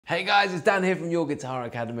Hey guys, it's Dan here from Your Guitar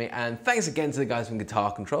Academy, and thanks again to the guys from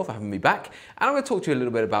Guitar Control for having me back. And I'm going to talk to you a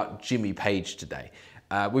little bit about Jimmy Page today.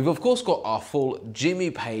 We've of course got our full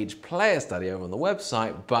Jimmy Page player study over on the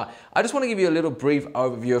website, but I just want to give you a little brief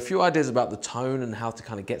overview, a few ideas about the tone and how to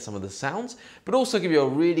kind of get some of the sounds, but also give you a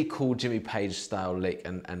really cool Jimmy Page style lick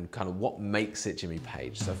and kind of what makes it Jimmy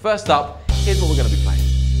Page. So first up, here's what we're going to be playing.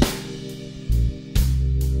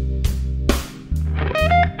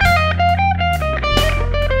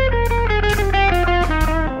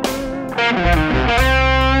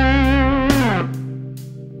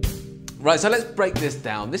 Right, so let's break this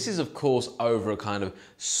down. This is, of course, over a kind of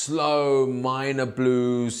slow minor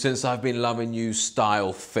blues, Since I've Been Loving You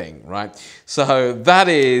style thing, right? So that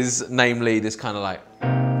is, namely, this kind of like...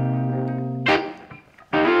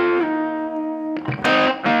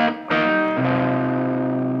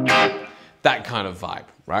 that kind of vibe,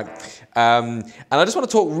 right? And I just want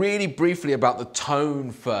to talk really briefly about the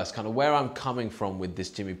tone first, kind of where I'm coming from with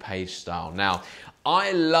this Jimmy Page style. Now,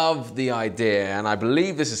 I love the idea, and I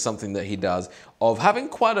believe this is something that he does, of having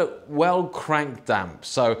quite a well-cranked amp.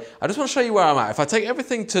 So I just want to show you where I'm at. If I take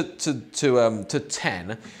everything to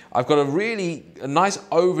 10, I've got a nice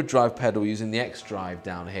overdrive pedal using the X drive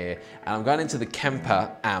down here, and I'm going into the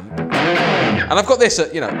Kemper amp, and I've got this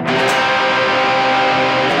at, you know,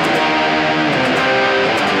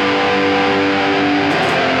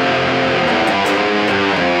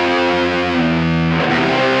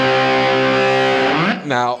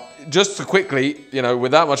 now, just to quickly, you know,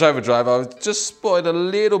 with that much overdrive, I was just spotted a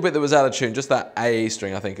little bit that was out of tune, just that A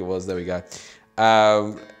string, I think it was, there we go.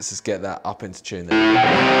 Let's just get that up into tune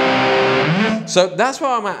there. So that's where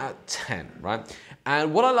I'm at 10, right?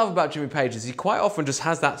 And what I love about Jimmy Page is he quite often just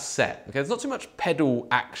has that set, okay? There's not too much pedal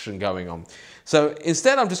action going on. So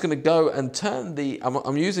instead, I'm just gonna go and turn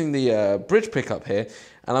I'm using the bridge pickup here,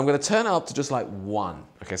 and I'm gonna turn it up to just like 1.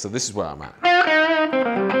 Okay, so this is where I'm at.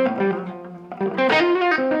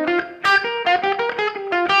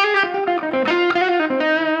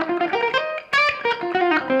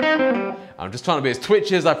 I'm just trying to be as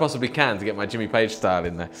twitchy as I possibly can to get my Jimmy Page style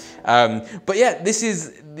in there. But yeah, this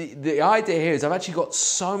is, the idea here is I've actually got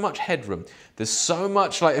so much headroom. There's so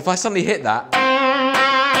much, like if I suddenly hit that,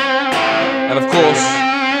 and of course,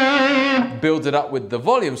 build it up with the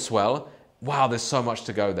volume swell, wow, there's so much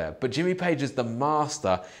to go there. But Jimmy Page is the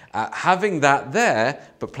master at having that there,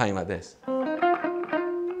 but playing like this.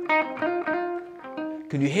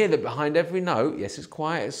 Can you hear that behind every note? Yes, it's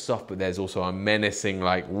quiet, it's soft, but there's also a menacing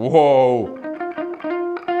like, whoa.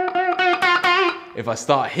 If I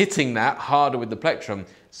start hitting that harder with the plectrum,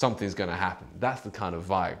 something's gonna happen. That's the kind of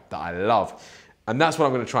vibe that I love. And that's what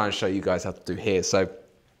I'm gonna try and show you guys how to do here. So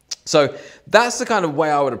that's the kind of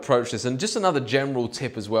way I would approach this. And just another general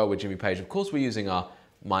tip as well with Jimmy Page. Of course, we're using our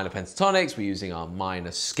minor pentatonics, we're using our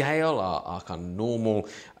minor scale, our kind of normal,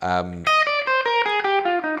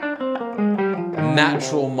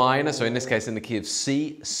 natural minor, so in this case in the key of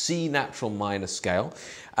C, C natural minor scale.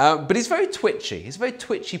 But he's very twitchy, he's a very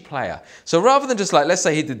twitchy player. So rather than just like, let's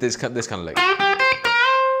say he did this kind of lick,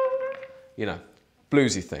 you know,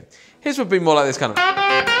 bluesy thing. His would be more like this kind of.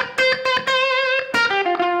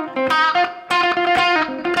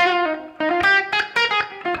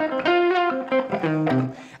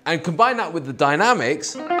 And combine that with the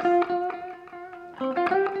dynamics,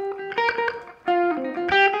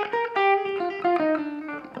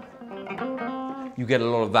 you get a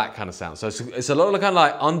lot of that kind of sound. So it's a lot of kind of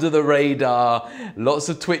like under the radar, lots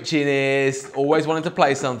of twitchiness, always wanting to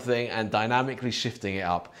play something and dynamically shifting it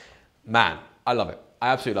up. Man, I love it. I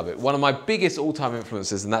absolutely love it. One of my biggest all-time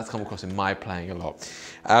influences, and that's come across in my playing a lot.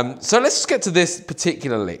 So let's just get to this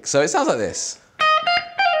particular lick. So it sounds like this.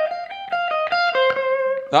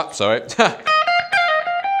 Oh, sorry.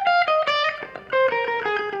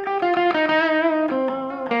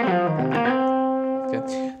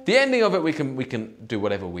 The ending of it we can do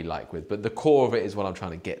whatever we like with, but the core of it is what I'm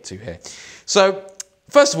trying to get to here. So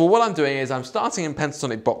first of all, what I'm doing is I'm starting in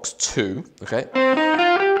pentatonic box 2, okay?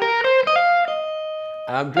 And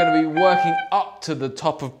I'm going to be working up to the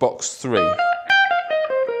top of box 3.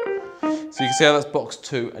 So you can see how that's box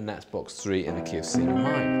 2 and that's box 3 in the key of C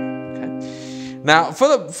minor, okay? Now for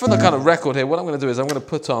the kind of record here, what I'm going to do is I'm going to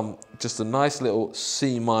put on just a nice little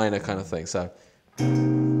C minor kind of thing. So.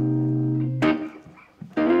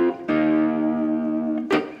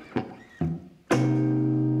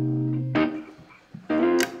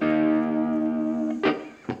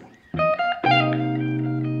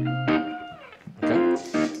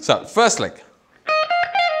 So, first lick.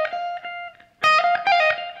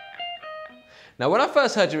 Now, when I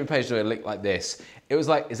first heard Jimmy Page do a lick like this, it was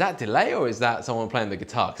like, is that delay or is that someone playing the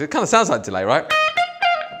guitar? Because it kind of sounds like delay, right?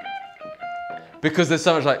 because there's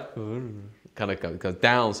so much like, kind of goes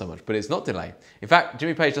down so much, but it's not delay. In fact,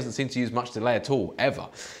 Jimmy Page doesn't seem to use much delay at all, ever.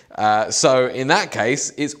 So in that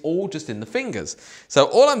case, it's all just in the fingers. So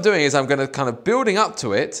all I'm doing is I'm going to kind of building up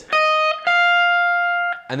to it.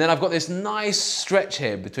 And then I've got this nice stretch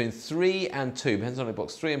here between 3 and 2, pentatonic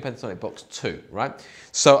box 3 and pentatonic box 2, right?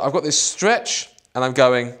 So I've got this stretch and I'm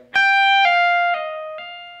going.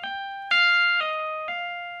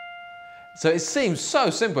 So it seems so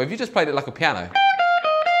simple if you just played it like a piano.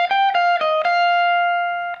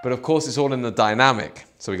 But of course it's all in the dynamic.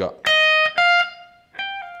 So we got.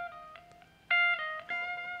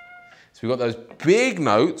 So we've got those big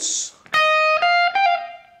notes.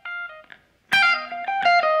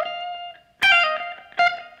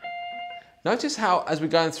 Notice how, as we're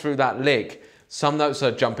going through that lick, some notes are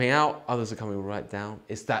jumping out, others are coming right down.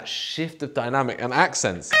 It's that shift of dynamic and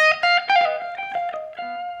accents.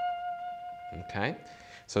 Okay,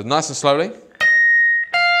 so nice and slowly.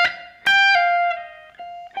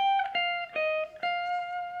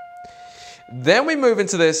 Then we move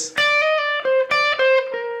into this.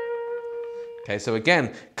 Okay, so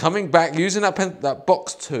again, coming back, using that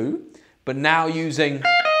box 2, but now using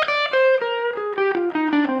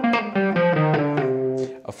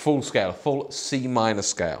a full scale, a full C minor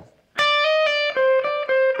scale.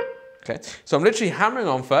 Okay, so I'm literally hammering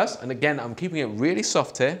on first, and again, I'm keeping it really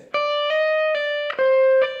soft here.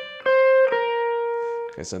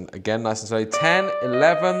 Okay, so again, nice and slowly. 10,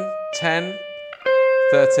 11, 10,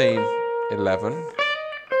 13, 11.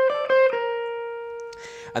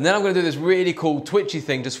 And then I'm going to do this really cool twitchy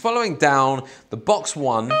thing, just following down the box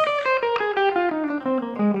 1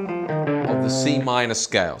 of the C minor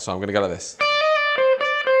scale. So I'm going to go like this.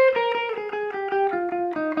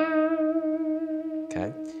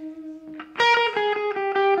 Okay.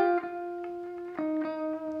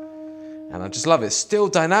 And I just love it. Still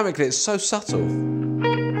dynamically, it's so subtle.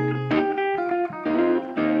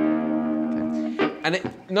 And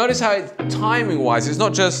notice how timing-wise, it's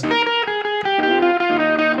not just, okay,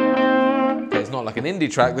 it's not like an indie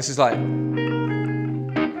track, this is like,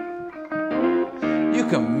 you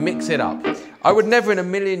can mix it up. I would never in a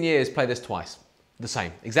million years play this twice, the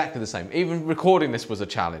same, exactly the same. Even recording this was a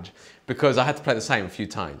challenge because I had to play the same a few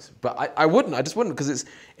times. But I just wouldn't, because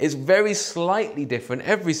it's very slightly different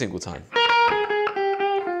every single time.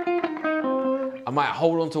 I might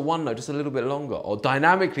hold on to one note just a little bit longer, or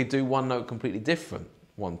dynamically do one note completely different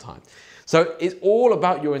one time. So it's all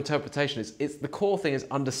about your interpretation. It's the core thing is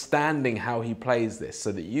understanding how he plays this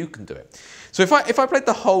so that you can do it. So if I played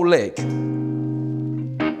the whole lick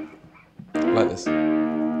like this.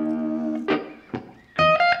 Okay.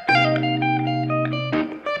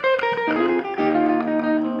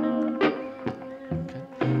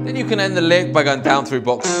 Then you can end the lick by going down through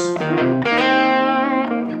box.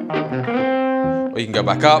 Or you can go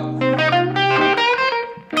back up.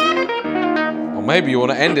 Or maybe you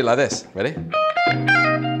want to end it like this. Ready?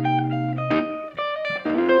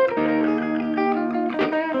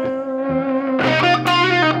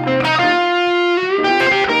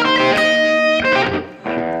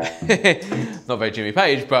 Not very Jimmy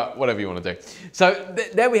Page, but whatever you want to do. So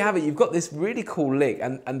there we have it. You've got this really cool lick,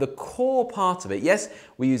 and the core part of it, yes,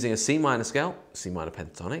 we're using a C minor scale, C minor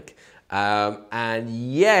pentatonic. And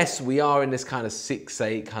yes, we are in this kind of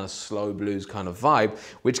 6/8 kind of slow blues kind of vibe,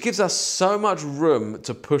 which gives us so much room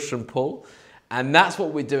to push and pull. And that's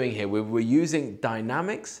what we're doing here. We're using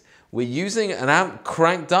dynamics. We're using an amp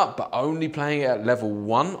cranked up, but only playing it at level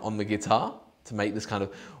 1 on the guitar to make this kind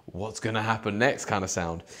of what's going to happen next kind of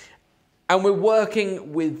sound. And we're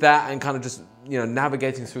working with that and kind of just, you know,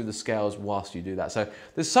 navigating through the scales whilst you do that. So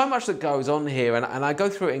there's so much that goes on here, and I go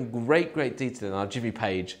through it in great detail in our Jimmy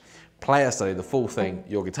Page player study, the full thing,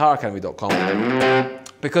 yourguitaracademy.com,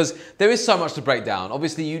 because there is so much to break down.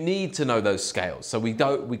 Obviously, you need to know those scales. So we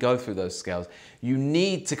go through those scales. You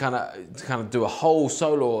need to kind of do a whole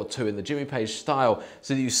solo or two in the Jimmy Page style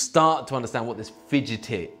so that you start to understand what this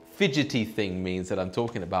fidgety thing means that I'm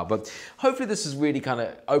talking about. But hopefully this has really kind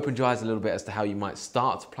of opened your eyes a little bit as to how you might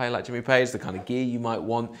start to play like Jimmy Page, the kind of gear you might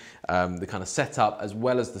want, the kind of setup, as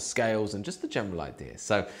well as the scales and just the general idea.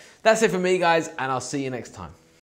 So that's it for me, guys, and I'll see you next time.